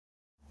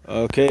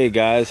Okay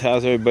guys,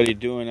 how's everybody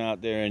doing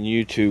out there in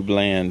YouTube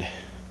land?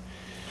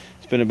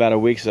 It's been about a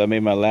week since I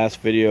made my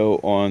last video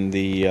on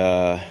the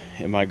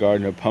in my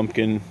garden of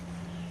pumpkin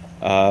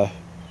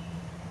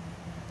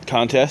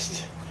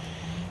contest,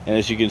 and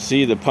as you can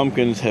see, the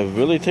pumpkins have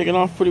really taken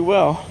off pretty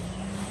well,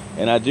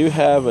 and I do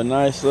have a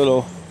nice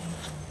little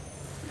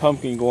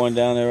pumpkin going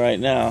down there right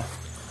now.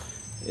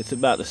 It's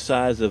about the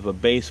size of a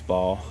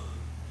baseball,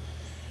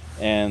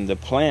 and the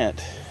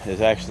plant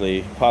has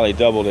actually probably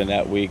doubled in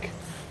that week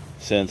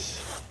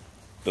since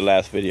the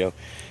last video.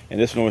 And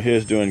this one over here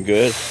is doing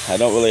good. I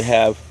don't really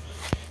have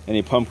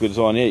any pumpkins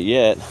on it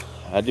yet.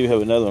 I do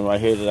have another one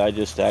right here that I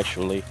just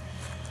actually see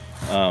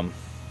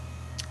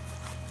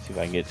if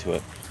I can get to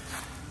it.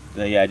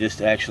 Yeah, I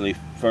just actually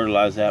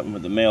fertilized that one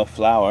with the male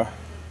flower.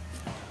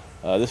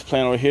 This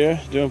plant over here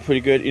is doing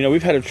pretty good. You know,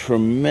 we've had a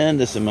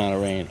tremendous amount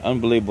of rain,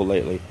 unbelievable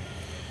lately,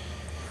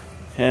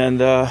 and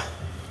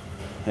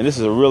this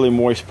is a really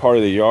moist part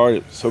of the yard.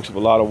 It soaks up a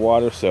lot of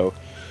water, so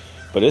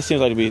but it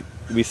seems like to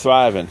be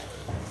thriving.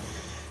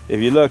 If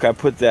you look, I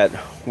put that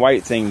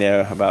white thing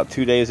there about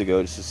 2 days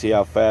ago just to see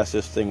how fast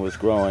this thing was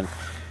growing,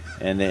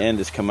 and the end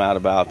has come out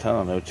about, I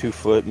don't know, 2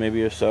 foot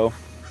maybe or so.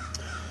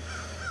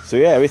 So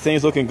yeah,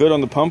 everything's looking good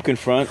on the pumpkin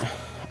front.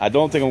 I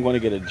don't think I'm going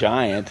to get a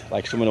giant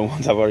like some of the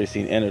ones I've already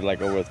seen entered,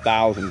 like over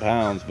 1,000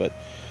 pounds, but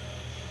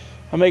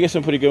I'm making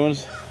some pretty good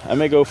ones. I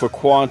may go for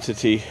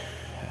quantity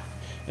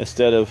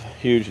instead of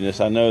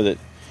hugeness. I know that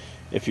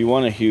if you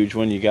want a huge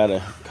one, you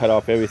gotta cut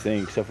off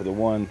everything except for the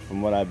one,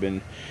 from what I've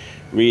been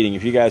reading.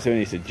 If you guys have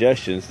any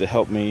suggestions to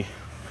help me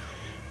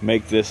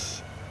make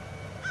this,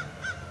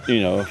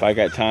 you know, if I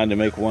got time to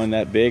make one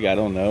that big, I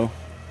don't know.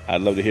 I'd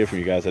love to hear from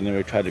you guys. I've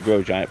never tried to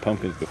grow giant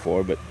pumpkins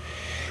before, but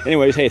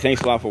anyways, hey, thanks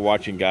a lot for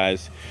watching,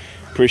 guys.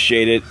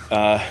 Appreciate it.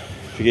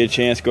 If you get a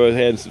chance, go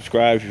ahead and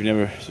subscribe if you've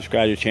never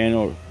subscribed to the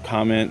channel, or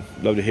comment.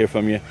 Love to hear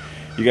from you.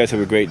 You guys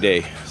have a great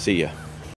day. See ya.